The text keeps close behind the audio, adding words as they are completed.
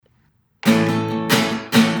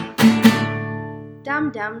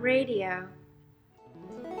DUM DUM Radio.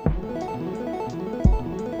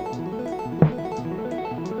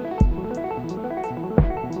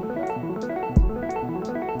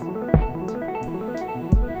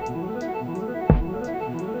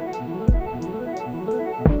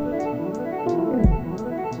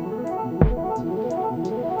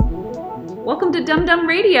 Welcome to DUM DUM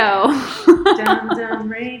Radio. DUM DUM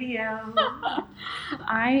Radio.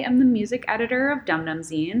 I am the music editor of DUM DUM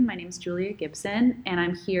Zine. My name is Julia Gibson, and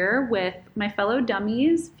I'm here with my fellow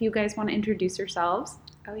dummies. If you guys want to introduce yourselves.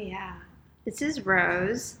 Oh yeah. This is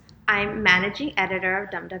Rose. I'm managing editor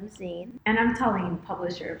of DUM DUM Zine. And I'm Taleen,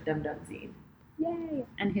 publisher of DUM DUM Zine. Yay!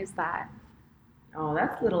 And who's that? Oh,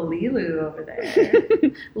 that's little Lilu over there.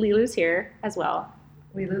 Lilu's here as well.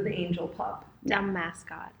 Lilu the angel pup. Dumb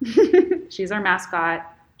mascot. She's our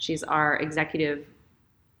mascot. She's our executive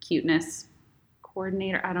cuteness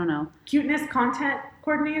coordinator. I don't know. Cuteness content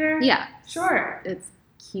coordinator? Yeah. Sure. It's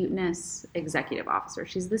cuteness executive officer.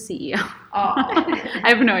 She's the CEO. Oh. I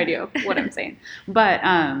have no idea what I'm saying. But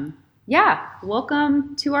yeah,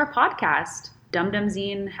 welcome to our podcast. DUM DUM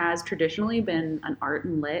Zine has traditionally been an art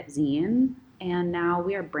and lit zine, and now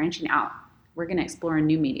we are branching out. We're going to explore a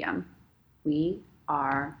new medium. We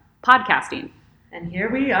are podcasting. And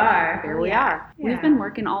here we are. Here we are. Yeah. We've been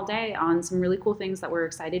working all day on some really cool things that we're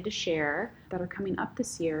excited to share that are coming up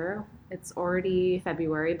this year. It's already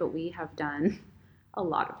February, but we have done a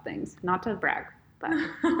lot of things. Not to brag, but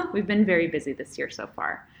we've been very busy this year so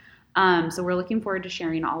far. So we're looking forward to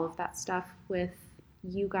sharing all of that stuff with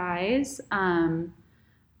you guys.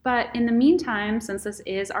 But in the meantime, since this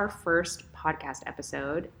is our first podcast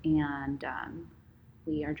episode and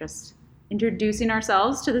we are just introducing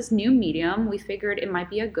ourselves to this new medium, we figured it might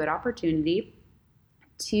be a good opportunity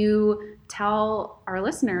to tell our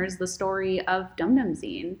listeners the story of DUM DUM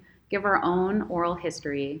Zine, give our own oral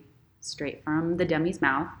history straight from the dummy's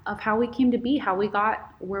mouth of how we came to be, how we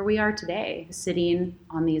got where we are today, sitting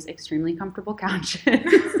on these extremely comfortable couches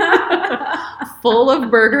full of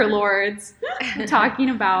burger lords talking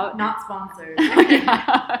about... Not sponsored.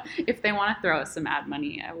 Yeah. If they want to throw us some ad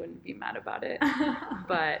money, I wouldn't be mad about it.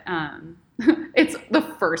 But it's the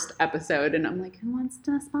first episode, and I'm like, who wants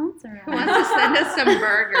to sponsor us? Who wants to send us some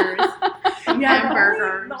burgers? Yeah,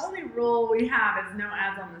 Hamburgers. the only rule we have is no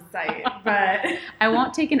ads on the site, but... I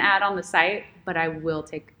won't take an ad on the site, but I will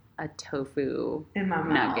take a tofu in my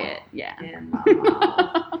mouth. nugget. Yeah. In my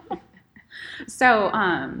mouth. So,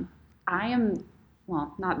 I am,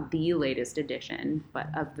 well, not the latest edition, but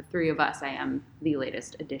of the three of us, I am the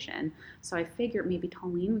latest edition. So I figured maybe,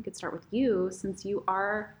 Taleen, we could start with you, since you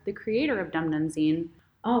are the creator of DUM DUM Zine.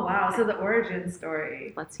 Oh, wow. So the origin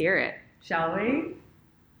story. Let's hear it. Shall we?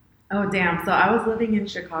 Oh, damn. So I was living in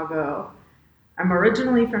Chicago. I'm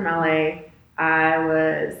originally from LA. I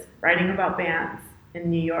was writing about bands in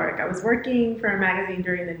New York. I was working for a magazine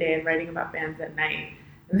during the day and writing about bands at night.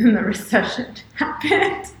 And then the recession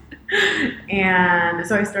happened. And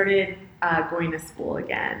so I started going to school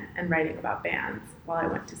again and writing about bands while I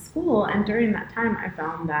went to school. And during that time, I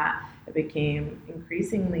found that it became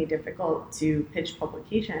increasingly difficult to pitch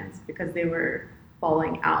publications because they were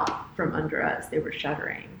falling out from under us. They were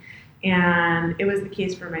shuttering. And it was the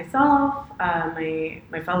case for myself,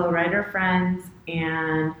 my fellow writer friends,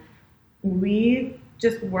 and we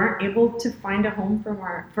just weren't able to find a home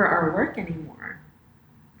for our work anymore.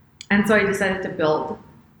 And so I decided to build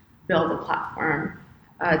a platform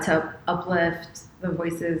to uplift the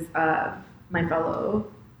voices of my fellow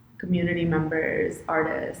community members,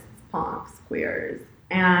 artists, punks, queers.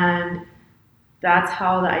 And that's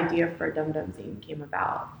how the idea for DUM DUM Zine came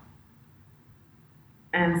about.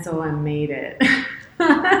 And so I made it.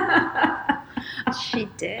 She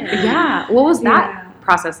did. Yeah. What was that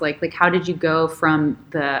process like? Like, how did you go from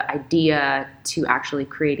the idea to actually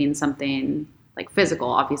creating something like physical?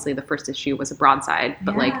 Obviously, the first issue was a broadside,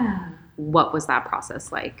 but like, what was that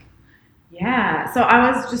process like? Yeah. So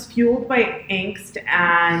I was just fueled by angst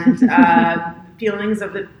and feelings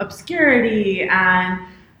of the obscurity, and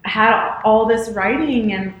had all this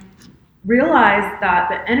writing and realized that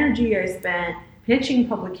the energy I spent pitching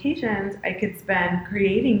publications, I could spend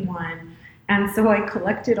creating one. And so I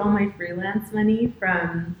collected all my freelance money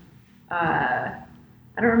from, I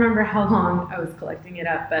don't remember how long I was collecting it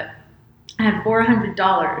up, but I had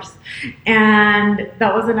 $400. And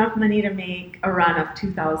that was enough money to make a run of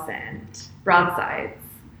 2,000 broadsides.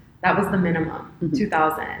 That was the minimum,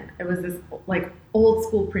 2,000. It was this like old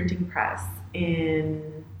school printing press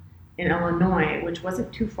in Illinois, which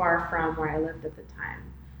wasn't too far from where I lived at the time.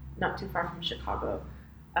 Not too far from Chicago.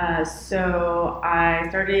 So I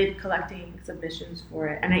started collecting submissions for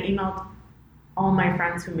it, and I emailed all my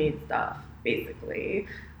friends who made stuff basically.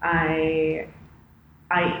 I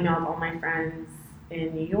emailed all my friends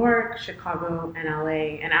in New York, Chicago, and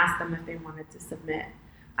LA and asked them if they wanted to submit.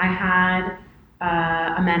 I had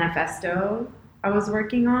a manifesto I was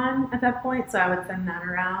working on at that point, so I would send that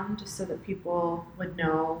around just so that people would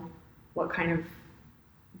know what kind of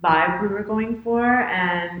vibe we were going for,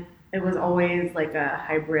 and it was always like a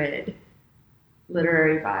hybrid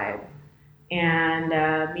literary vibe and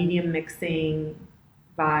a medium mixing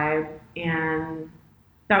vibe, and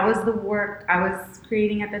that was the work I was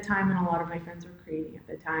creating at the time and a lot of my friends were creating at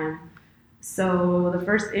the time. So the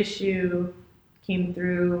first issue came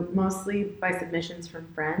through mostly by submissions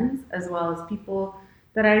from friends as well as people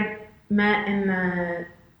that I met in the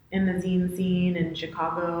zine scene in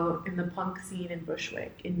Chicago, in the punk scene in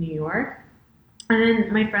Bushwick in New York, and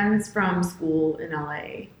then my friends from school in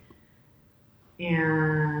LA.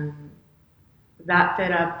 And that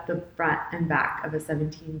fit up the front and back of a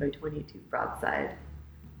 17 by 22 broadside.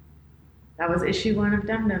 That was issue 1 of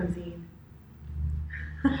Dum Dum Zine.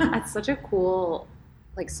 That's such a cool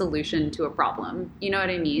solution to a problem. You know what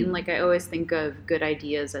I mean? Like, I always think of good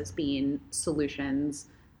ideas as being solutions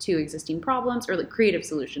to existing problems, or creative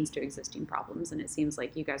solutions to existing problems. And it seems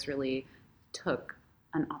like you guys really took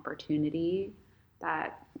an opportunity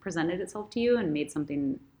that presented itself to you and made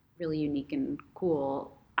something really unique and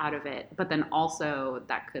cool out of it. But then also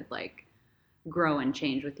that could grow and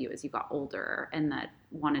change with you as you got older, and that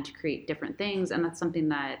wanted to create different things. And that's something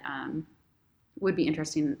that would be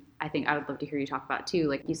interesting. I think I would love to hear you talk about too.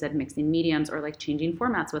 Like you said, mixing mediums or changing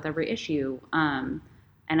formats with every issue. And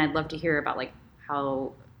I'd love to hear about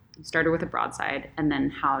how you started with a broadside, and then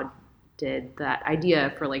how did that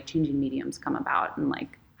idea for changing mediums come about, and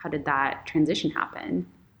how did that transition happen?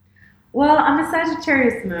 Well, I'm a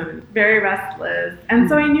Sagittarius moon, very restless. And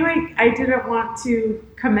so I knew I didn't want to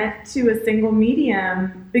commit to a single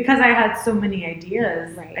medium because I had so many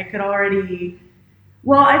ideas. Right. I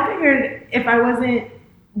figured if I wasn't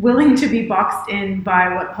willing to be boxed in by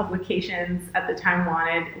what publications at the time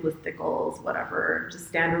wanted, listicles, whatever, just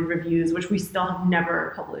standard reviews, which we still have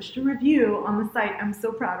never published a review on the site. I'm so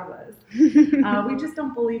proud of us. We just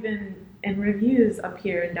don't believe in reviews up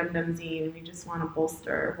here in Dum Dum Zine. We just want to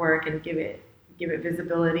bolster work and give it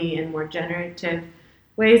visibility in more generative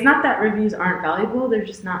ways. Not that reviews aren't valuable, they're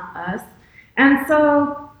just not us. And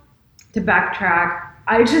so, to backtrack,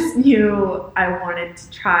 I just knew I wanted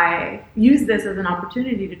to use this as an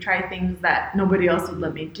opportunity to try things that nobody else would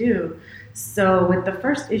let me do. So with the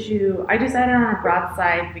first issue, I decided on a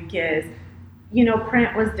broadside because,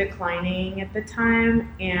 print was declining at the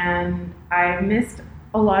time, and I missed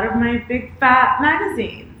a lot of my big fat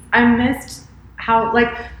magazines. I missed how,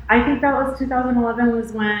 I think that was 2011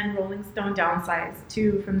 was when Rolling Stone downsized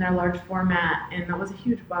too from their large format, and that was a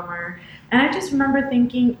huge bummer. And I just remember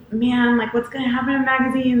thinking, man, what's going to happen in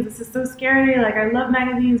magazines? This is so scary. I love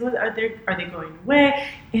magazines. What are they going away?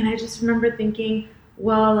 And I just remember thinking,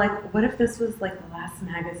 well, what if this was the last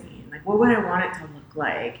magazine? What would I want it to look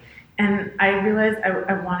like? And I realized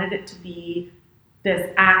I wanted it to be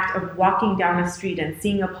this act of walking down a street and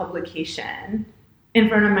seeing a publication in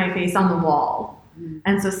front of my face on the wall.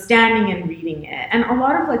 And so standing and reading it. And a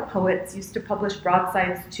lot of poets used to publish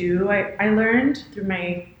broadsides too. I learned through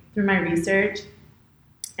my research,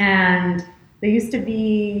 and there used to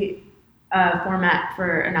be a format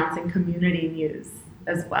for announcing community news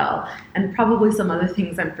as well, and probably some other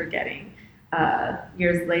things I'm forgetting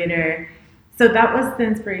years later. So that was the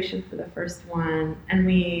inspiration for the first one, and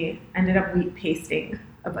we ended up wheat pasting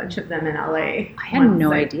a bunch of them in LA. I had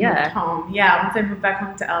no idea. Moved home. Yeah, once I moved back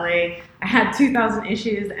home to LA, I had 2,000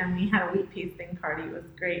 issues, and we had a wheat pasting party. It was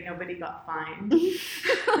great. Nobody got fined.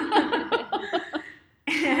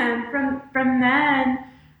 And from then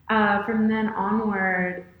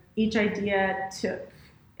onward, each idea took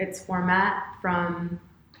its format from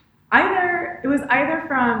based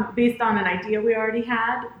on an idea we already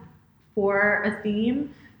had for a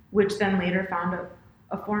theme, which then later found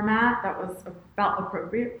a format that felt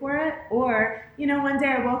appropriate for it. Or, one day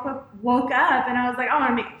I woke up and I was like, I want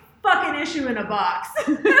to make a fucking issue in a box.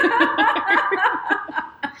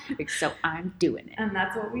 So I'm doing it. And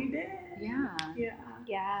that's what we did. Yeah.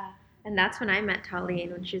 And that's when I met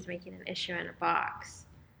Taleen, when she was making an issue in a box.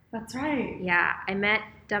 That's right. Yeah, I met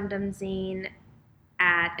Dum Dum Zine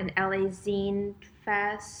at an LA Zine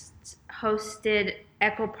Fest, hosted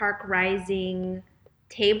Echo Park Rising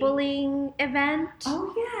tabling event.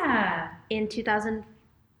 Oh, yeah. In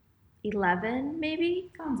 2011, maybe?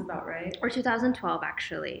 Sounds about right. Or 2012,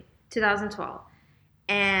 actually. 2012.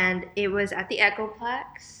 And it was at the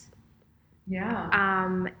Echoplex. Yeah.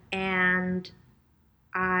 And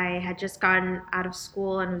I had just gotten out of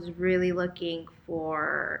school and was really looking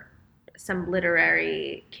for some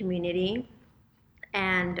literary community.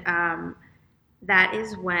 And that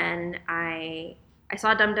is when I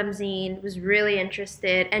saw Dum Dum Zine, was really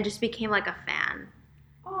interested, and just became like a fan.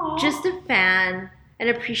 Aww. Just a fan, an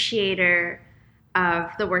appreciator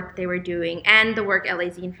of the work that they were doing and the work LA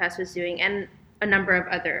Zine Fest was doing and a number of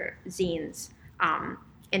other zines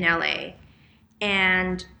in LA.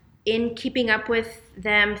 And in keeping up with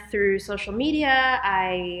them through social media,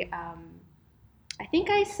 I think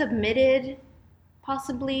I submitted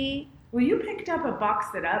possibly. Well, you picked up a Box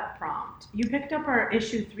It Up prompt. You picked up our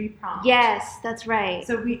issue 3 prompt. Yes, that's right.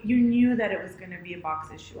 So you knew that it was going to be a box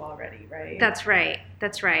issue already, right? That's right.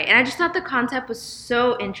 And I just thought the concept was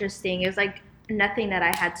so interesting. It was like nothing that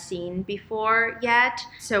I had seen before yet.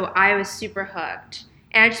 So I was super hooked.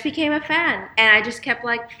 And I just became a fan. And I just kept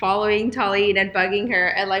like following Taleen and bugging her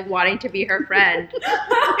and like wanting to be her friend.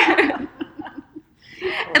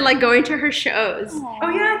 And like going to her shows. Oh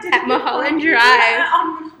yeah, at Mulholland Drive.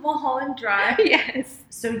 On Mulholland Drive. Yes.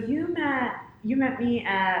 So you met me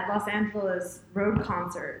at Los Angeles road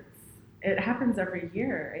concerts. It happens every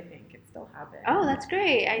year, I think. It still happens. Oh, that's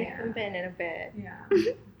great. I haven't been in a bit.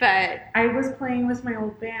 Yeah. But I was playing with my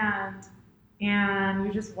old band, and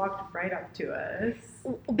you just walked right up to us.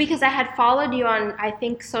 Because I had followed you on, I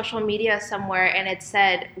think, social media somewhere, and it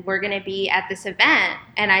said, we're going to be at this event.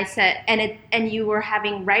 And I said, and you were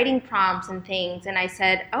having writing prompts and things. And I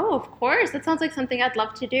said, oh, of course. That sounds like something I'd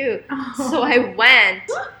love to do. Oh. So I went,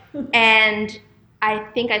 and I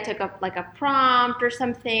think I took up like a prompt or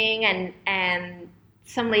something, and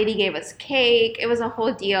some lady gave us cake. It was a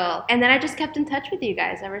whole deal. And then I just kept in touch with you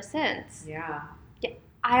guys ever since. Yeah.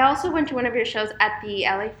 I also went to one of your shows at the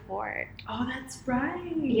LA Fort. Oh, that's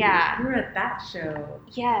right. Yeah. You were at that show.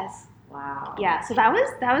 Yes. Wow. Yeah, so that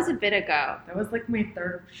was a bit ago. That was like my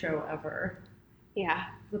 3rd show ever. Yeah.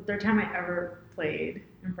 The 3rd time I ever played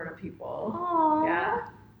in front of people. Aww. Yeah.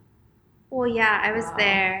 Well, yeah, I was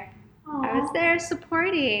there. Aww. I was there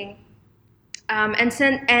supporting.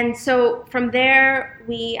 And so from there,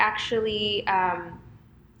 we actually, I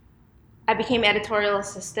became editorial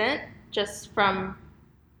assistant just from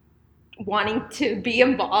wanting to be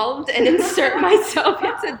involved and insert myself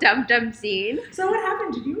into Dum Dum Zine. So what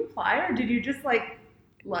happened? Did you apply, or did you just like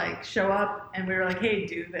show up and we were like, hey,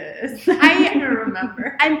 do this? I don't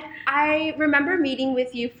remember. I remember meeting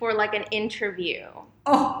with you for like an interview.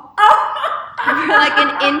 Oh. For like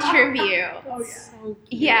an interview. Oh yeah. So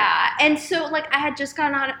yeah, and so like I had just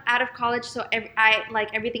gotten out of college, so I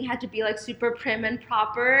like everything had to be like super prim and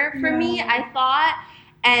proper for me, I thought.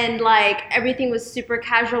 And like everything was super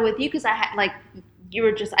casual with you because I had like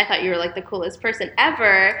I thought you were like the coolest person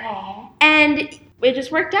ever. Aww. And it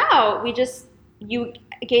just worked out. You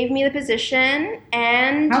gave me the position,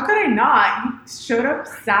 and how could I not? You showed up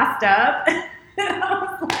sassed up.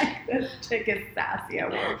 I was like, this chick is sassy. I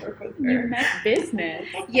want to work with her. You met business.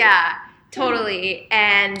 Yeah, totally.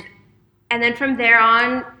 And then from there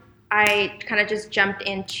on, I kind of just jumped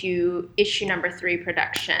into issue number 3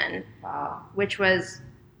 production. Wow. Which was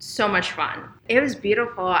so much fun. It was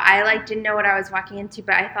beautiful. I like didn't know what I was walking into,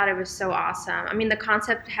 but I thought it was so awesome. I mean, the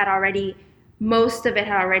concept most of it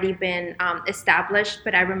had already been established,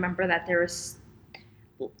 but I remember that there was,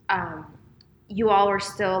 you all were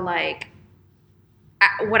still like,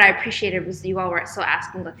 what I appreciated was you all were still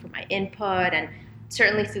asking like for my input, and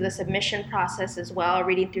certainly through the submission process as well,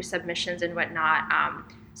 reading through submissions and whatnot.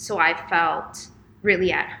 So I felt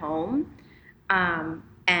really at home,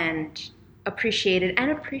 and appreciated and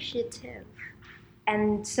appreciative.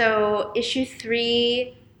 And so issue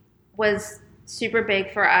 3 was super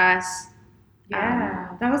big for us.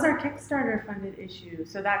 Yeah, that was our Kickstarter funded issue.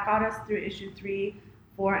 So that got us through issue 3,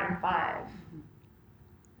 4, and 5. Mm-hmm.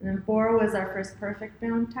 And then 4 was our first perfect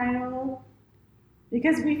bound title,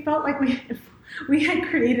 because we felt like we had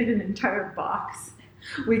created an entire box.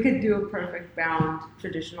 We could do a perfect bound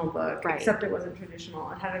traditional book, right. Except it wasn't traditional.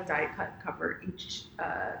 It had a die cut cover. Each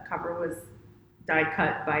cover was die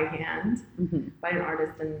cut by hand by an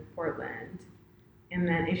artist in Portland. And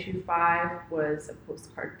then issue 5 was a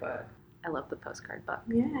postcard book. I love the postcard book.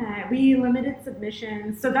 Yeah, we limited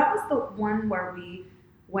submissions. So that was the one where we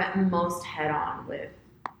went most head on with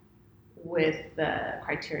the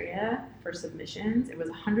criteria for submissions. It was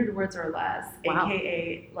 100 words or less, wow.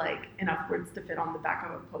 AKA like enough words to fit on the back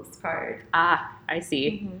of a postcard. Ah, I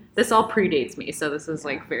see. Mm-hmm. This all predates me, so this is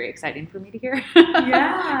like very exciting for me to hear.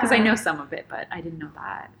 Yeah. Because I know some of it, but I didn't know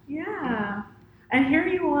that. Yeah. And here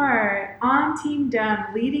you are on Team Dum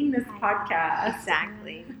leading this podcast.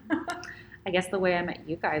 Exactly. I guess the way I met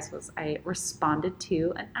you guys was I responded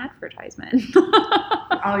to an advertisement.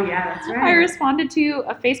 Oh yeah, that's right. I responded to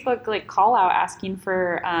a Facebook like call out asking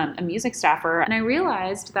for a music staffer, and I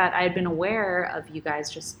realized that I had been aware of you guys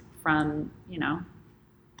just from, you know,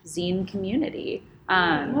 zine community.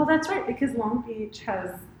 Well, that's right, because Long Beach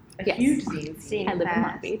has a huge zine scene. I live in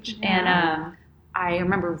Long Beach, and I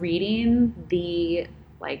remember reading the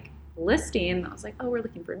like listing. I was like, oh, we're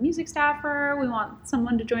looking for a music staffer. We want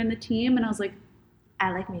someone to join the team, and I was like,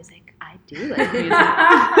 I like music. I do like music.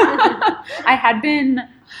 I had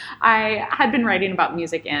been writing about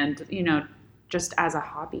music and, you know, just as a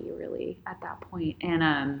hobby really at that point. And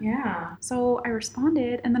so I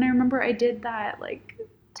responded, and then I remember I did that like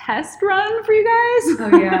test run for you guys.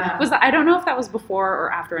 Oh yeah. I don't know if that was before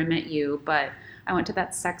or after I met you, but I went to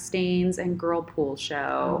that Sex Stains and Girl Pool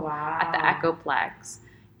show at the Echoplex.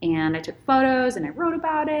 And I took photos and I wrote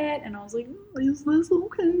about it, and I was like, is this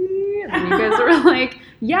okay? And then you guys were like,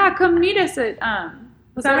 yeah, come meet us at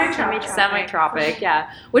Semi-Tropic, yeah,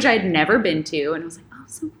 which I had never been to. And I was like, oh,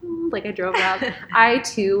 so cool. Like, I drove out. I,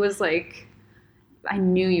 too, was like, I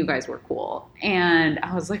knew you guys were cool. And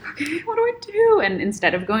I was like, okay, what do I do? And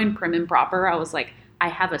instead of going prim and proper, I was like, I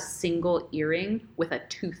have a single earring with a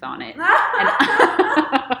tooth on it.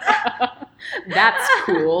 That's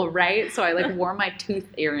cool, right? So I like wore my tooth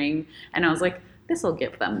earring, and I was like, this will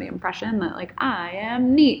give them the impression that like I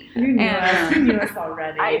am neat. You knew us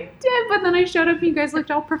already. I did, but then I showed up and you guys looked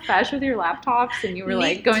all profesh with your laptops, and you were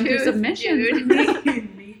like going through submissions.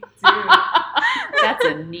 Neat tooth. That's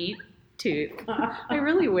a neat tooth. I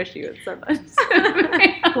really wish you had said that.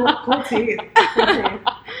 Cool teeth.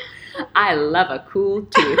 I love a cool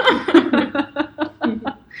tooth.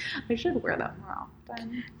 I should wear that more often.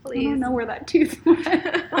 Please. I don't know where that tooth went.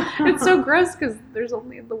 It's so gross because there's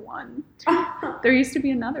only the one. There used to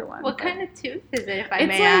be another one. What kind of tooth is it, if I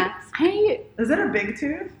may ask? Is it a big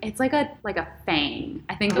tooth? It's like a fang.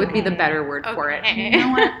 I think would be the better word for it. You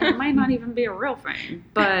know what? It might not even be a real fang,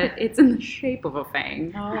 but it's in the shape of a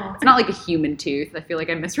fang. Oh. It's not like a human tooth. I feel like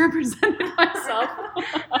I misrepresented myself.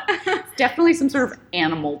 It's definitely some sort of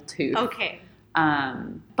animal tooth. Okay.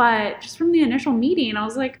 But just from the initial meeting, I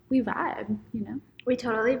was like, we vibe, you know? We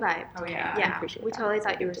totally vibed. Oh, yeah. Yeah, we totally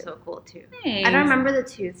thought you were so cool, too. Thanks. I don't remember the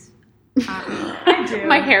tooth. I do.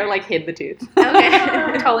 My hair, like, hid the tooth. Okay.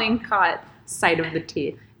 Taleen caught sight of the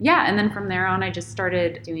teeth. Yeah, and then from there on, I just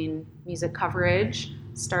started doing music coverage,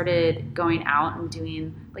 started going out and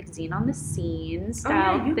doing, like, zine on the scene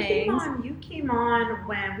style things. You came on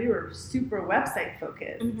when we were super website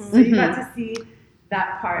focused. Mm-hmm. So you got to see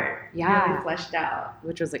that part really fleshed out.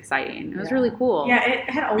 Which was exciting. It was really cool. Yeah, it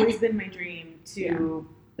had always been my dream to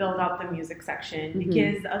build out the music section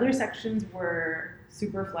because the other sections were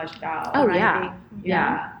super fleshed out. Oh,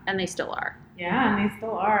 yeah. And they still are. Yeah, and they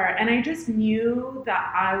still are. And I just knew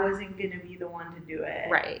that I wasn't going to be the one to do it.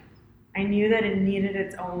 Right. I knew that it needed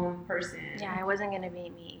its own person. Yeah, I wasn't going to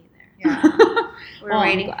be me either. Yeah. We're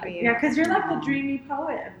waiting for you. Yeah, because you're like the dreamy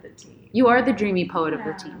poet of the team. You are the dreamy poet of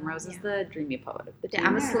the team. Rose is the dreamy poet of the team. Yeah,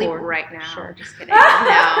 I'm asleep right now. Sure. Just kidding. No.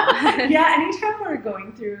 Yeah, anytime we're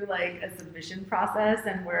going through like a submission process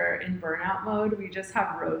and we're in burnout mode, we just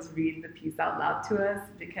have Rose read the piece out loud to us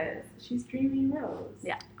because she's dreamy Rose.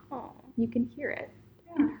 Yeah. Oh, you can hear it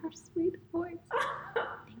in her sweet voice.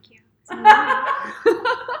 Thank you.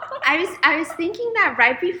 I was thinking that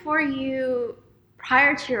right before you,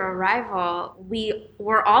 prior to your arrival, we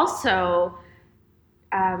were also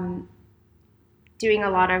doing a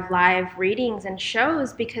lot of live readings and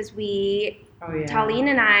shows because Taleen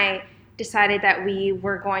and I decided that we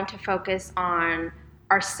were going to focus on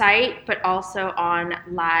our site, but also on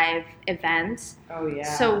live events. Oh, yeah.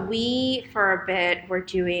 So we, for a bit, were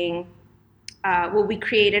doing, we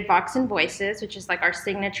created Vox and Voices, which is like our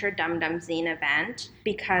signature DUM DUM zine event,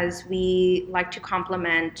 because we like to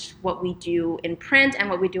complement what we do in print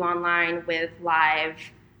and what we do online with live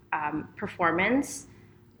performance.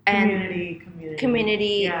 Community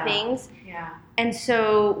things. Yeah. And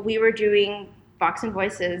so we were doing Vox and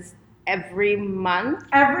Voices every month.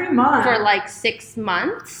 For like 6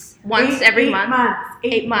 months. Once every month.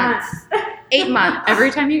 8 months. 8 months. Every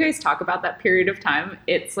time you guys talk about that period of time,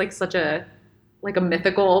 it's like such a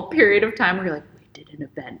mythical period of time where you're like, we did an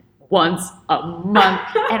event once a month.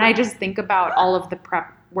 And I just think about all of the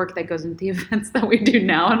prep work that goes into the events that we do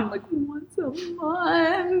now, and I'm like, once a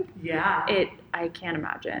month. Yeah. I can't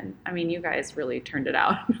imagine. I mean, you guys really turned it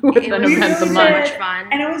out with an was event so a month. much fun.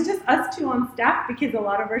 And it was just us two on staff because a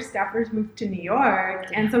lot of our staffers moved to New York.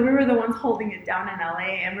 And so we were the ones holding it down in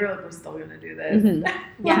LA. And we were like, we're still going to do this.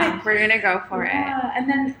 Mm-hmm. Yeah, we're going to go for it. And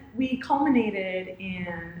then we culminated in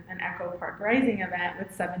an Echo Park Rising event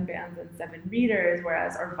with 7 bands and 7 readers,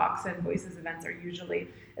 whereas our Vox and Voices events are usually,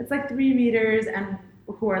 it's like 3 readers and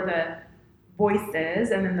who are the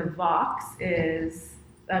voices, and then the Vox is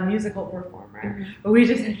a musical performer. Mm-hmm. But we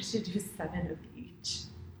just managed to do 7 of each.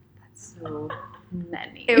 That's so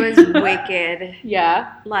many. It was wicked.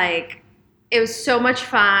 Yeah. Like, it was so much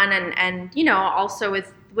fun, and you know, also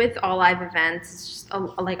with all live events, it's just a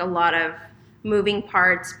lot of moving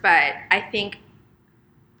parts, but I think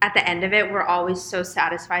at the end of it, we're always so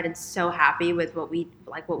satisfied and so happy with what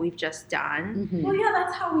we've just done. Mm-hmm. Well, yeah,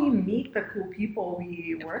 that's how we meet the cool people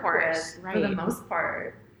we work with, right. For the most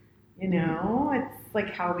part. You know, it's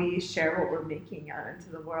like how we share what we're making out into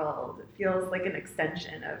the world. It feels like an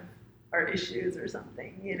extension of our issues or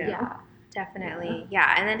something, you know? Yeah, definitely.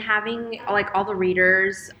 Yeah, and then having like all the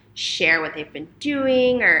readers share what they've been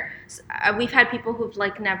doing, or we've had people who've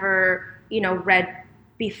like never, you know, read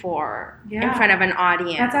before in front of an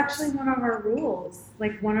audience. That's actually one of our rules.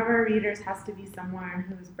 Like, one of our readers has to be someone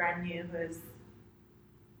who's brand new, who has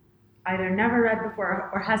either never read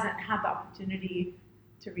before or hasn't had the opportunity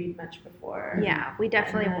to read much before. Yeah, we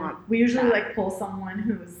definitely want. We usually that. like pull someone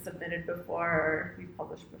who's submitted before or we've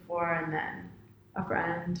published before, and then a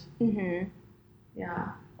friend. Mm-hmm. Yeah,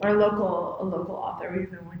 or a local author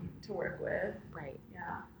we've been wanting to work with. Right.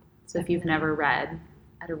 Yeah. So if you've never read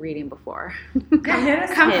at a reading before,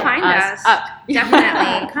 come find us. Up.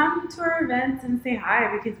 Definitely. Come to our events and say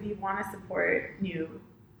hi, because we want to support new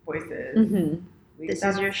voices. Mm-hmm. This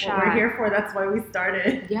is your shot. What we're here for. That's why we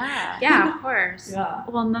started. Yeah. Yeah, of course. Yeah.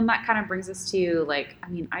 Well, and then that kind of brings us to, like, I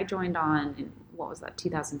mean, I joined on in, what was that,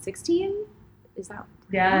 2016? Is that?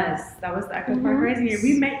 Yes, that was the Echo Park Rising year.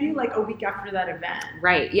 We met you like a week after that event.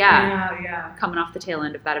 Right. Yeah. Yeah. Coming off the tail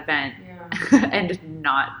end of that event, Yeah. and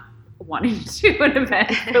not wanting to do an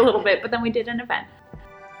event for a little bit, but then we did an event.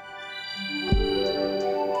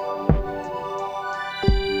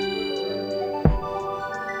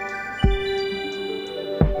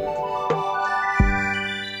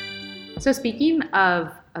 So speaking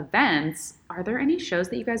of events, are there any shows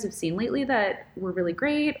that you guys have seen lately that were really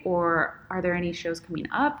great, or are there any shows coming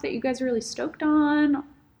up that you guys are really stoked on?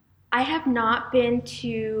 I have not been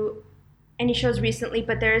to any shows recently,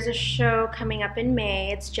 but there is a show coming up in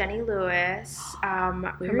May. It's Jenny Lewis,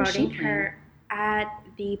 promoting her at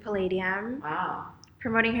the Palladium. Wow.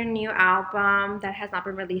 Promoting her new album that has not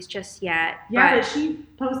been released just yet. Yeah, but she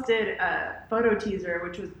posted a photo teaser,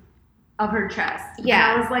 which was of her chest.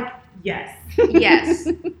 Yeah. And I was like, yes. Yes.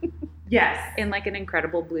 Yes. In like an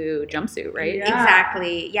incredible blue jumpsuit, right? Yeah.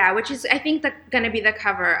 Exactly. Yeah, which is, I think, going to be the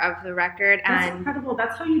cover of the record. That's and incredible.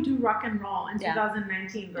 That's how you do rock and roll in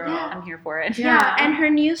 2019, girl. Yeah. I'm here for it. Yeah, and her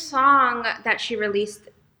new song that she released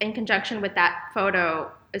in conjunction with that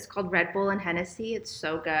photo is called Red Bull and Hennessy. It's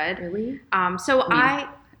so good. Really? Am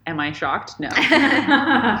I shocked? No.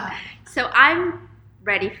 So I'm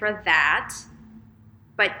ready for that.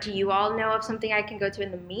 But do you all know of something I can go to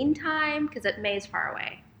in the meantime? Because May is far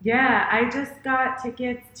away. Yeah, I just got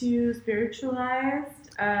tickets to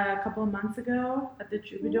Spiritualized a couple of months ago at the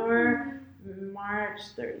Troubadour, March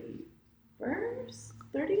 31st,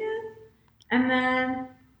 30th. And then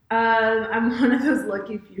I'm one of those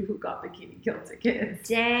lucky few who got Bikini Kill tickets.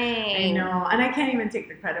 Dang. I know, and I can't even take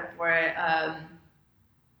the credit for it.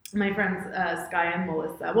 My friends Sky and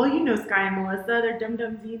Melissa. Well, you know Sky and Melissa. They're Dum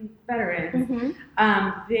Dum Zine veterans.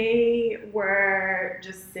 Mm-hmm. They were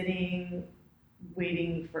just sitting,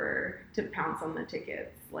 waiting to pounce on the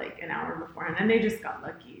tickets like an hour beforehand, and they just got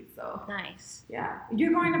lucky. So Nice. yeah,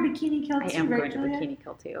 you're going to Bikini Kill too, I am right, going to Julia? Bikini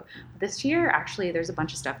Kill too. This year, actually, there's a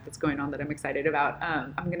bunch of stuff that's going on that I'm excited about.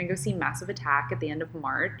 I'm going to go see Massive Attack at the end of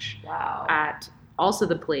March Wow. at also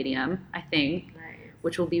the Palladium, I think, Nice.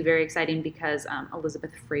 which will be very exciting because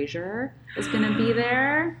Elizabeth Fraser is going to be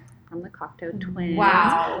there from the Cocteau Twins.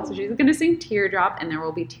 Wow. So she's going to sing Teardrop, and there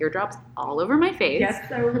will be teardrops all over my face. Yes,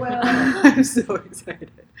 there will. I'm so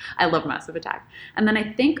excited. I love Massive Attack. And then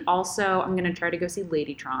I think also I'm going to try to go see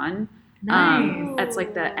Ladytron. Nice. That's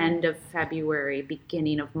like the end of February,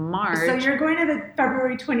 beginning of March. So you're going to the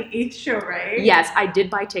February 28th show, right? Yes, I did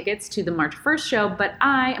buy tickets to the March 1st show, but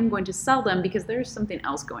I am going to sell them because there's something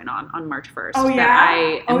else going on March 1st Oh, yeah? that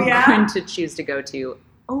I am Oh, yeah? going to choose to go to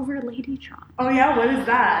over Ladytron. Oh yeah, what is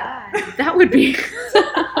that? That would be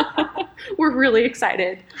We're really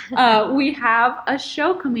excited. We have a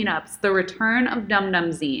show coming up. It's the return of Dum Dum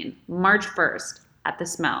Zine, March 1st at the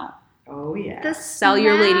Smell. Oh, yeah. The Sell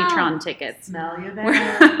your Ladytron tickets. Smell you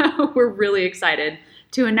there. We're really excited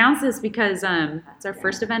to announce this because it's our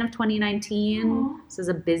first event of 2019. Aww. This is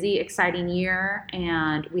a busy, exciting year,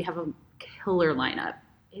 and we have a killer lineup.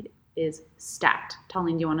 It is stacked.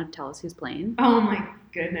 Taleen, do you want to tell us who's playing? Oh, my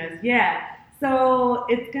goodness. Yeah. So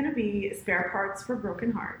it's going to be Spare Parts for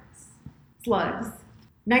Broken Hearts, Slugs,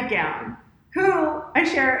 Nightgown, who I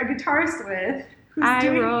share a guitarist with. Hi,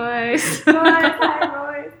 Royce. Hi,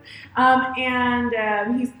 Royce.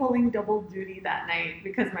 And he's pulling double duty that night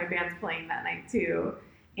because my band's playing that night too.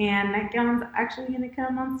 And Nightgown's actually going to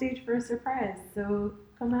come on stage for a surprise. So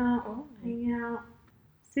come out, hang out.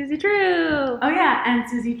 Susie True. Oh, yeah. And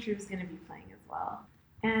Susie True's going to be playing as well.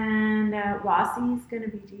 And Wassie's going to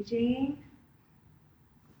be DJing.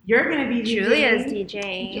 You're going to be DJing. Julia's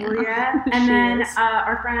DJing. Julia. And then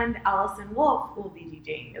our friend Allison Wolf will be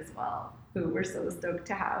DJing as well, who we're so stoked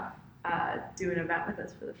to have do an event with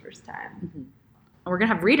us for the first time. Mm-hmm. And we're going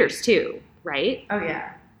to have readers too, right? Oh,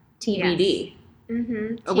 yeah. TBD. Yes.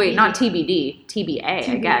 Mm-hmm. Oh, wait, not TBD. TBA,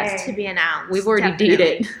 I guess. To be announced. We've already did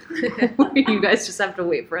it. You guys just have to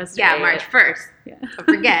wait for us to March 1st. Yeah. Don't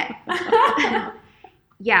forget.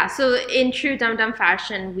 Yeah, so in true Dum Dum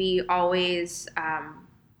fashion, we always have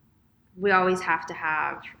to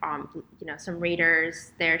have some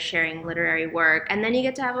readers there sharing literary work, and then you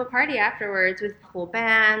get to have a party afterwards with cool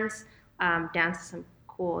bands, dance to some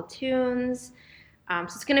cool tunes. So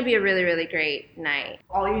it's going to be a really, really great night.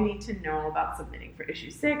 All you need to know about submitting for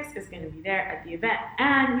issue 6 is going to be there at the event,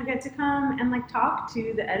 and you get to come and talk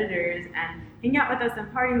to the editors and hang out with us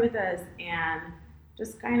and party with us and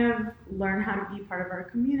just kind of learn how to be part of our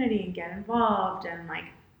community and get involved. And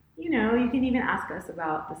you can even ask us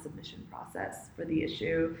about the submission process for the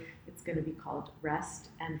issue. It's going to be called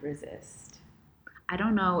Rest and Resist. I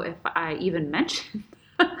don't know if I even mentioned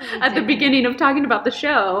at the beginning of talking about the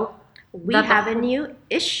show. We have a new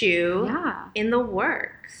issue in the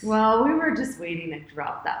works. Well, we were just waiting to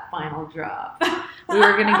drop that final drop. We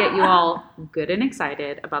were going to get you all good and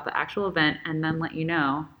excited about the actual event and then let you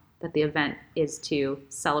know that the event is to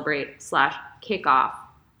celebrate / kick off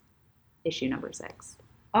issue number 6.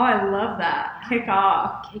 Oh, I love that. Kick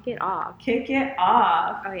off. Kick it off. Kick it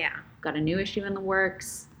off. Oh, yeah. Got a new issue in the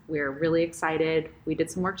works. We're really excited. We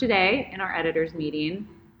did some work today in our editors meeting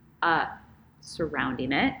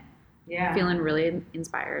surrounding it. Yeah. Feeling really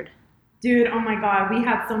inspired. Dude, oh my God, we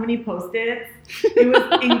had so many Post-its. It was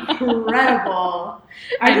incredible.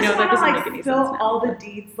 I just want to spill all the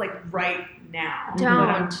deets right now.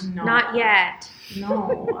 Don't. Not yet.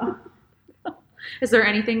 No. Is there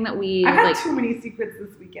anything that we I had too many secrets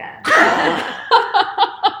this weekend.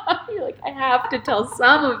 You're like, I have to tell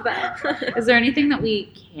some of them. Is there anything that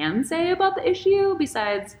we can say about the issue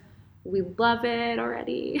besides we love it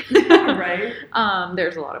already? Right.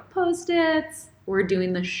 There's a lot of Post-its. We're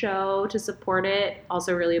doing the show to support it.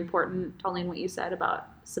 Also really important, Taleen, what you said about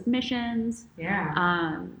submissions.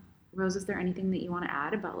 Yeah. Rose, is there anything that you want to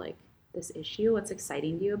add about this issue? What's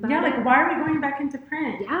exciting to you about it? Yeah, why are we going back into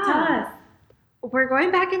print? Yeah. Tell us. We're going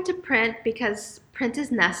back into print because print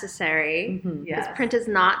is necessary. Mm-hmm. Yes. Because print is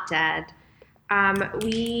not dead.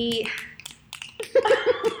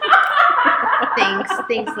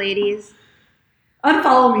 Thanks, ladies.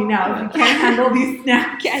 Unfollow me now if you can't handle these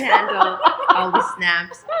snaps. Can't handle all the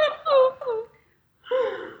snaps.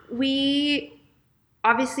 We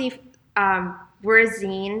obviously we're a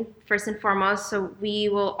zine first and foremost, so we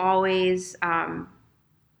will always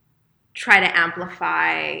try to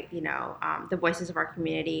amplify, the voices of our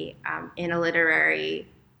community in a literary,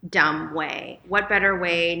 dumb way. What better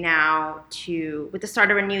way now with the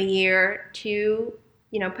start of a new year, to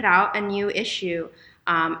put out a new issue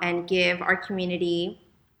and give our community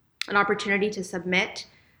an opportunity to submit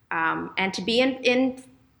and to be in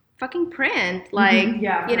fucking print,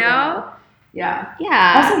 Yeah.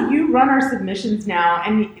 Yeah. Also, you run our submissions now,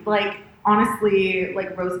 and honestly,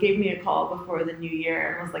 Rose gave me a call before the new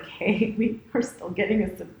year and was like, hey, we are still getting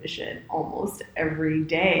a submission almost every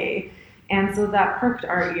day. And so that perked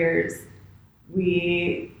our ears.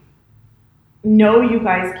 We know you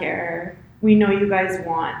guys care. We know you guys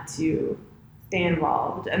want to stay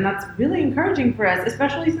involved. And that's really encouraging for us,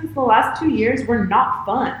 especially since the last 2 years were not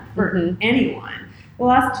fun for anyone. The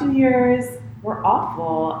last 2 years were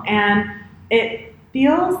awful. And it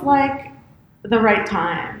feels like the right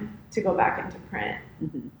time to go back into print.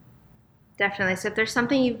 Mm-hmm. Definitely. So if there's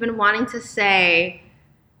something you've been wanting to say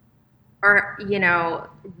or,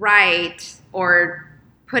 write or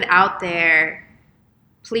put out there,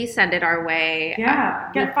 please send it our way.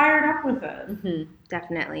 Yeah, get fired up with it.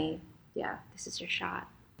 Definitely. Yeah. This is your shot.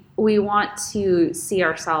 We want to see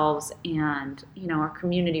ourselves and, our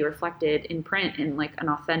community reflected in print in like an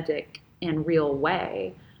authentic and real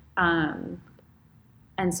way. And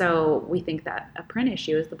so we think that a print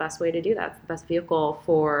issue is the best way to do that. It's the best vehicle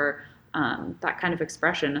for that kind of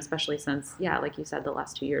expression, especially since, like you said, the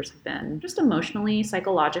last 2 years have been just emotionally,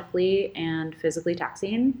 psychologically, and physically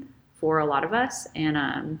taxing for a lot of us. And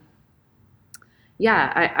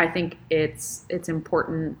I think it's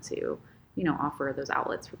important to, offer those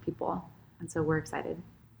outlets for people. And so we're excited.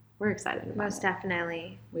 We're excited about Most it.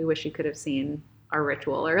 Definitely. We wish you could have seen our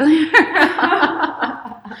ritual earlier.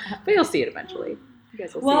 But you'll see it eventually. You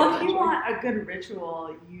guys will see it Well, if eventually. you want a good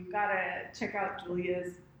ritual, you gotta check out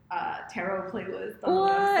Julia's tarot playlist.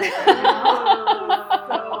 What?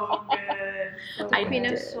 So good. So I Queen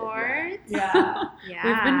of good. Swords. Yeah. Yeah.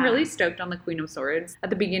 We've been really stoked on the Queen of Swords. At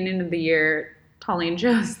the beginning of the year, Taleen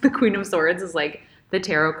chose the Queen of Swords as like the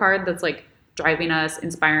tarot card that's like driving us,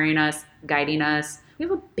 inspiring us, guiding us. We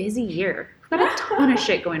have a busy year. We've got a ton of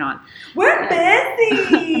shit going on. We're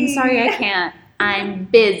busy. I'm sorry, I can't. I'm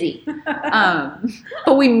busy.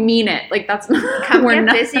 But we mean it. Like that's Come we're get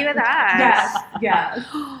not busy with us. Yes.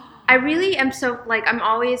 I really am so, like, I'm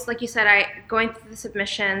always, like you said, going through the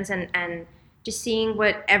submissions and just seeing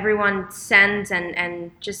what everyone sends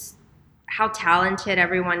and just how talented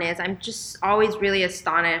everyone is. I'm just always really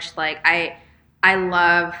astonished. Like, I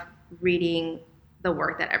love reading the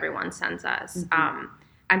work that everyone sends us. I'm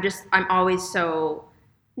always so,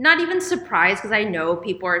 not even surprised because I know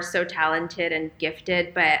people are so talented and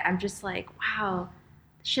gifted, but I'm just like, wow,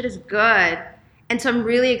 this shit is good. And so I'm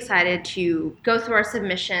really excited to go through our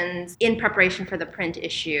submissions in preparation for the print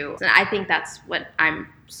issue. And I think that's what I'm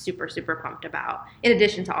super, super pumped about, in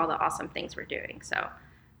addition to all the awesome things we're doing. So,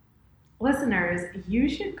 listeners, you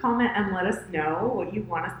should comment and let us know what you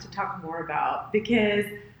want us to talk more about, because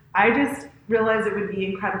I just realized it would be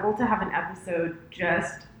incredible to have an episode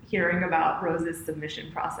just hearing about Rosa's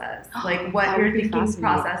submission process. Like what your thinking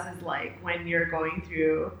process is like when you're going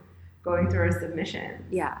through a submission.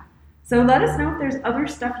 Yeah. So let us know if there's other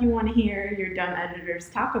stuff you want to hear your dumb editors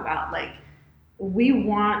talk about. Like, we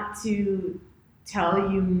want to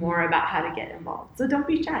tell you more about how to get involved. So don't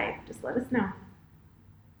be shy. Just let us know.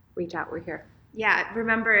 Reach out. We're here. yeah,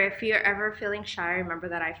 remember, if you're ever feeling shy, remember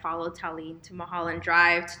that I followed Taleen to Mulholland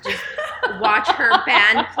Drive to just watch her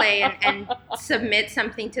band play and submit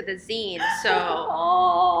something to the zine. So,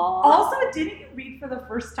 Also, didn't you read for the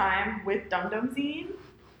first time with Dum Dum Zine?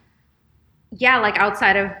 yeah, like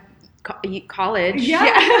outside of college. Yeah.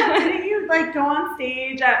 Didn't you like go on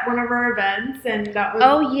stage at one of our events and that was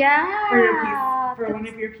Oh, yeah. for one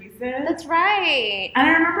of your pieces? That's right. And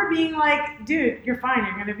I remember being like, dude, you're fine.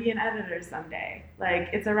 You're going to be an editor someday. Like,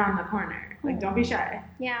 it's around the corner. Like, don't be shy.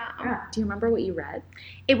 Yeah. Do you remember what you read?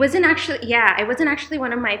 It wasn't actually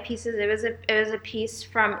one of my pieces. It was a piece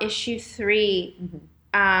from issue 3.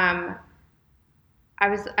 Mm-hmm. I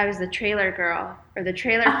was the trailer girl or the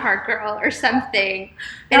trailer park girl or something.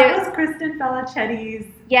 That was Kristen Felicetti's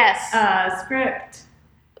yes. script.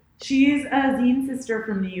 She's a zine sister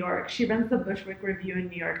from New York. She runs the Bushwick Review in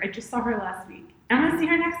New York. I just saw her last week. I'm going to see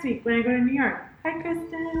her next week when I go to New York. Hi,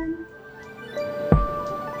 Kristen.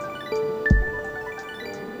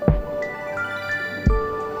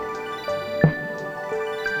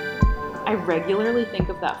 I regularly think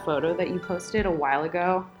of that photo that you posted a while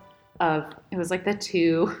ago it was like the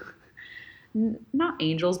two, not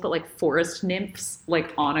angels, but like forest nymphs,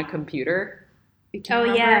 like on a computer. Oh,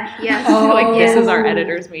 yeah. Yes. Like, yes. This is our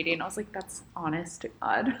editor's meeting. I was like, that's honest to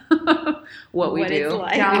God what we do. it's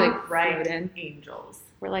like. We, Downright float in. angels.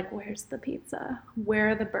 We're like, where's the pizza? Where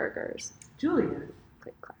are the burgers? Julia,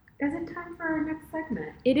 Click, clack. is it time for our next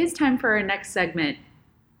segment? It is time for our next segment,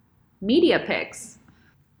 media picks.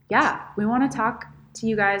 Yeah, we want to talk to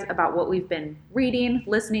you guys about what we've been reading,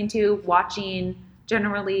 listening to, watching,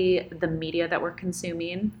 generally the media that we're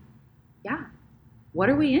consuming. Yeah. What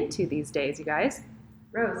are we into these days, you guys?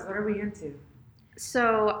 Rose, what are we into?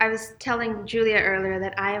 So I was telling Julia earlier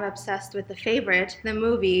that I am obsessed with The Favorite, the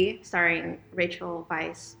movie starring Rachel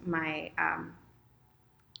Weisz, my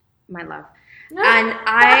love. And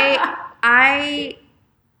I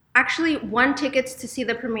actually won tickets to see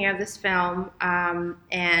the premiere of this film,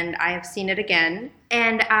 and I have seen it again.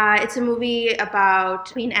 And it's a movie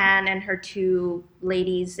about Queen Anne and her 2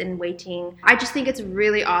 ladies in waiting. I just think it's a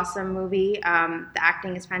really awesome movie. The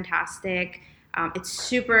acting is fantastic. It's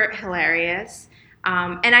super hilarious.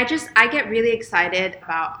 And I get really excited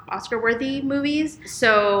about Oscar-worthy movies,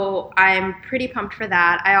 so I'm pretty pumped for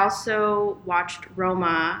that. I also watched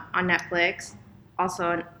Roma on Netflix.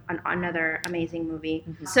 also another amazing movie.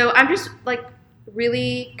 So I'm just like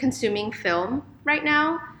really consuming film right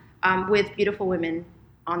now with beautiful women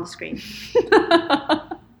on the screen.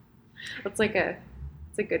 It's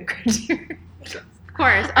a good criteria. Of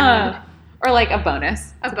course. Or like a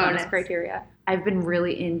bonus. A bonus criteria. I've been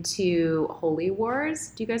really into Holy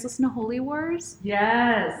Wars. Do you guys listen to Holy Wars?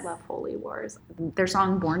 Yes. I love Holy Wars. Their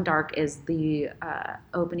song Born Dark is the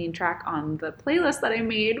opening track on the playlist that I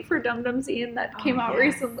made for Dum Dum Zine that came out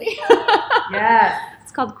recently. Yes.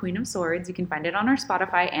 It's called Queen of Swords. You can find it on our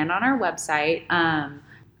Spotify and on our website.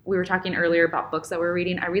 We were talking earlier about books that we're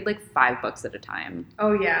reading. I read like 5 books at a time.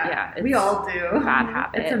 Oh, yeah. We all do. Bad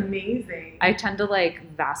habit. It's amazing. I tend to like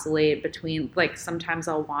vacillate between, like, sometimes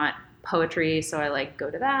I'll want poetry, so I like go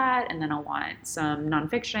to that, and then I'll want some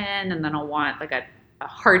nonfiction, and then I'll want like a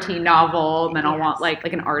hearty novel, and then I'll want like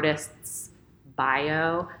an artist's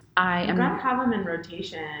bio. You gotta have them in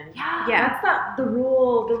rotation. Yeah. That's the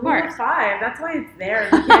rule. The rule of 5. That's why it's there.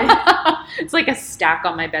 It's like a stack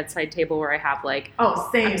on my bedside table where I have like,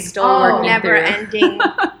 same. I'm still working never through. ending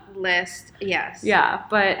list. Yes. Yeah,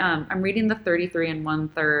 but I'm reading the 33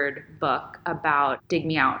 1/3 book about Dig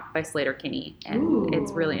Me Out by Slater Kinney, and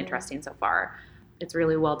it's really interesting so far. It's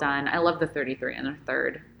really well done. I love the 33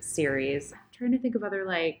 1/3 series. I'm trying to think of other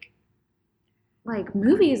like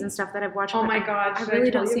movies and stuff that I've watched. Oh my gosh. I really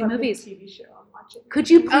don't see movies. TV show I'm watching. Could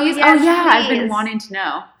you please? Yes, I've been please. wanting to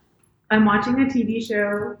know. I'm watching a TV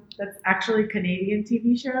show that's actually a Canadian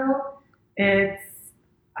TV show. It's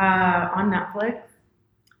on Netflix.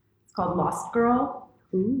 It's called Lost Girl.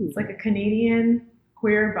 Ooh. It's like a Canadian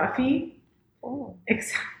queer Buffy. Oh.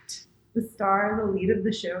 Except the lead of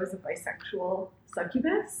the show is a bisexual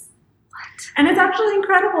succubus. What? And it's actually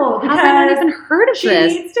incredible because How have I not even heard of she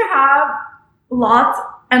this? needs to have lots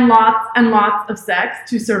and lots and lots of sex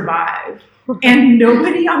to survive. And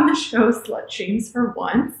nobody on the show slut shames her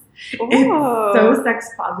once. It's so sex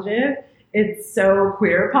positive. It's so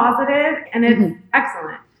queer positive. And it's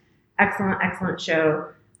excellent. Excellent show.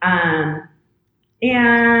 And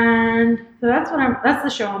so that's the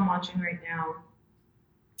show I'm watching right now.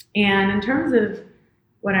 And in terms of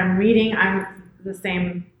what I'm reading, I'm the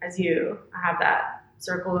same as you. I have that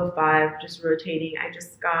circle of 5 just rotating. I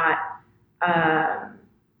just got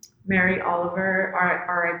Mary Oliver,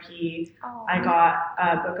 R.I.P. I got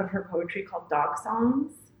a book of her poetry called Dog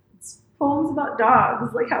Songs. It's poems about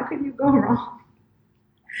dogs. Like, how can you go wrong?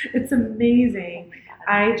 It's amazing.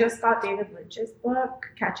 I just got David Lynch's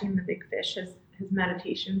book, Catching the Big Fish, his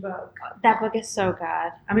meditation book. That book is so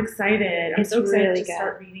good. I'm excited. I'm It's so excited really to good.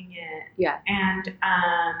 start reading it. Yeah. And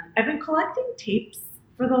I've been collecting tapes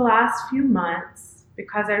for the last few months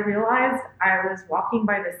because I realized I was walking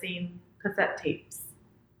by the same cassette tapes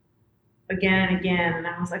again and again. And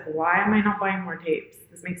I was like, why am I not buying more tapes?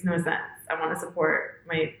 This makes no sense. I want to support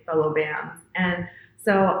my fellow bands. And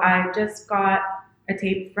so I just got a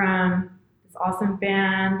tape from this awesome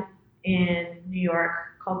band in New York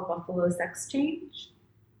called Buffalo Sex Change.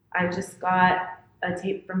 I just got a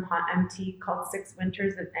tape from Hot MT called 6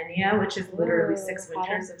 Winters of Enya, which is literally 6 Hot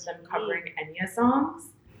winters of them MT. covering Enya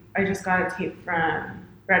songs. I just got a tape from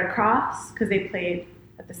Red Cross because they played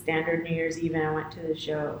at the Standard New Year's Eve and I went to the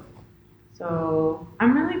show. So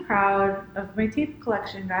I'm really proud of my tape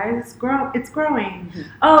collection, guys. It's growing. Mm-hmm.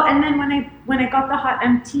 Oh, and then when I got the Hot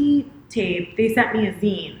MT tape, they sent me a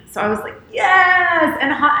zine. So I was like, yes!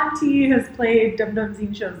 And Hot MT has played Dum Dum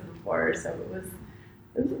Zine shows before, so it was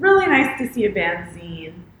really nice to see a band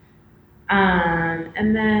zine.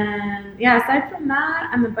 And then, aside from that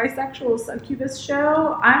and the bisexual succubus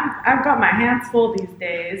show, I've got my hands full these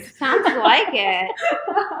days. Sounds like it.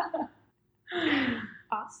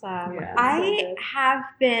 Awesome. Yeah, I have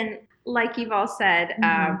been, like you've all said,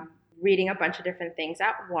 reading a bunch of different things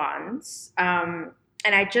at once.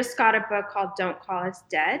 And I just got a book called Don't Call Us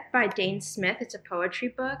Dead by Dane Smith. It's a poetry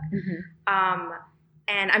book.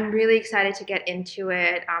 And I'm really excited to get into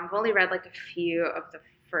it. I've only read like a few of the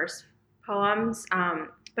first poems,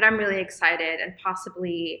 but I'm really excited and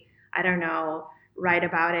possibly, I don't know, write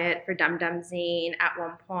about it for Dum Dum Zine at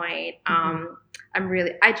one point.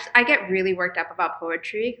 I get really worked up about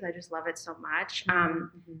poetry because I just love it so much.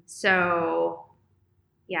 So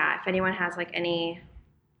yeah, if anyone has like any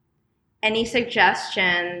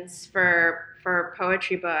suggestions for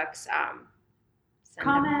poetry books,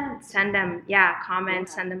 send them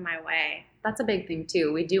my way. That's a big thing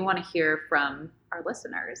too. We do want to hear from our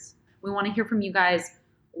listeners. We want to hear from you guys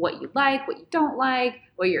what you like, what you don't like,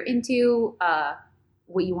 what you're into,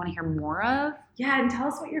 what you want to hear more of. Yeah, and tell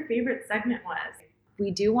us what your favorite segment was.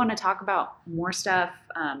 we do want to talk about more stuff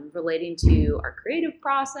relating to our creative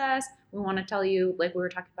process. We want to tell you, like we were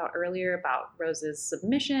talking about earlier, about Rose's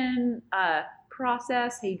submission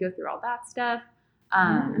process, how you go through all that stuff.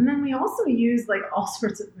 And then we also use like all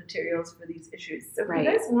sorts of materials for these issues. So if you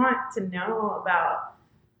guys want to know about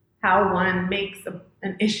how one makes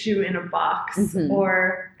an issue in a box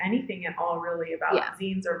or anything at all really about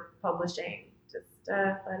zines or publishing, just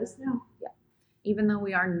let us know. Yeah. Even though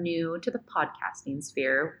we are new to the podcasting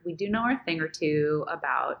sphere, we do know our thing or two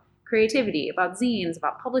about creativity, about zines,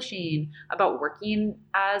 about publishing, about working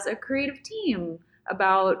as a creative team,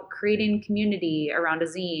 about creating community around a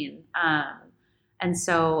zine. And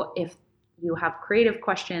so if you have creative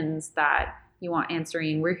questions that you want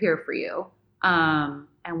answering, we're here for you.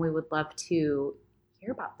 And we would love to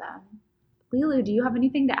hear about them. Lilu, do you have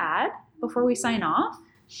anything to add before we sign off?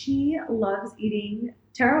 She loves eating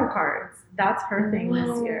tarot cards. That's her thing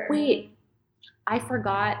this year. Wait, I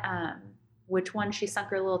forgot which one she sunk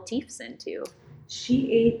her little teeth into.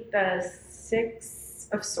 She ate the Six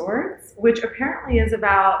of Swords, which apparently is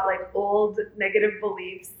about like old negative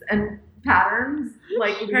beliefs and patterns,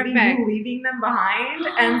 like leaving them behind.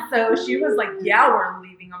 And so she was like, yeah, we're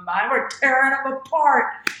leaving them behind. We're tearing them apart.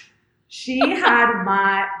 She had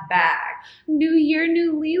my back. New year,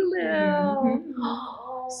 new Lilu.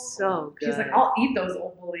 So good. She's like, I'll eat those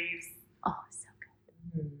old beliefs. Oh, so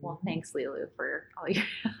good. Well, thanks, Lilu, for all your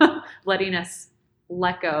letting us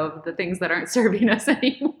let go of the things that aren't serving us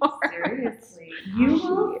anymore. Seriously. You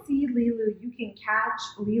will see Lilu. You can catch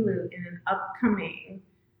Lilu in an upcoming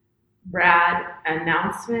Brad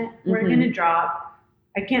announcement we're going to drop.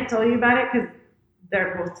 I can't tell you about it because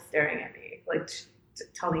they're both staring at me like,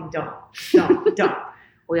 Taleen, don't.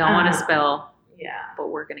 We all want to spill. Yeah. But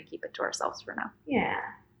we're going to keep it to ourselves for now. Yeah.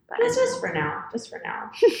 But just for now.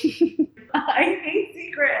 I hate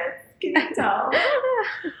secrets. Can you tell?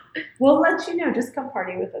 We'll let you know. Just come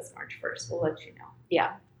party with us March 1st. We'll let you know.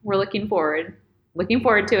 Yeah. We're looking forward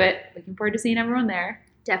to it. Looking forward to seeing everyone there.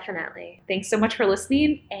 Definitely. Thanks so much for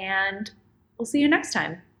listening, and we'll see you next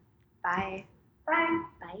time. Bye. Bye.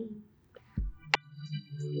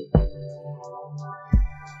 Bye.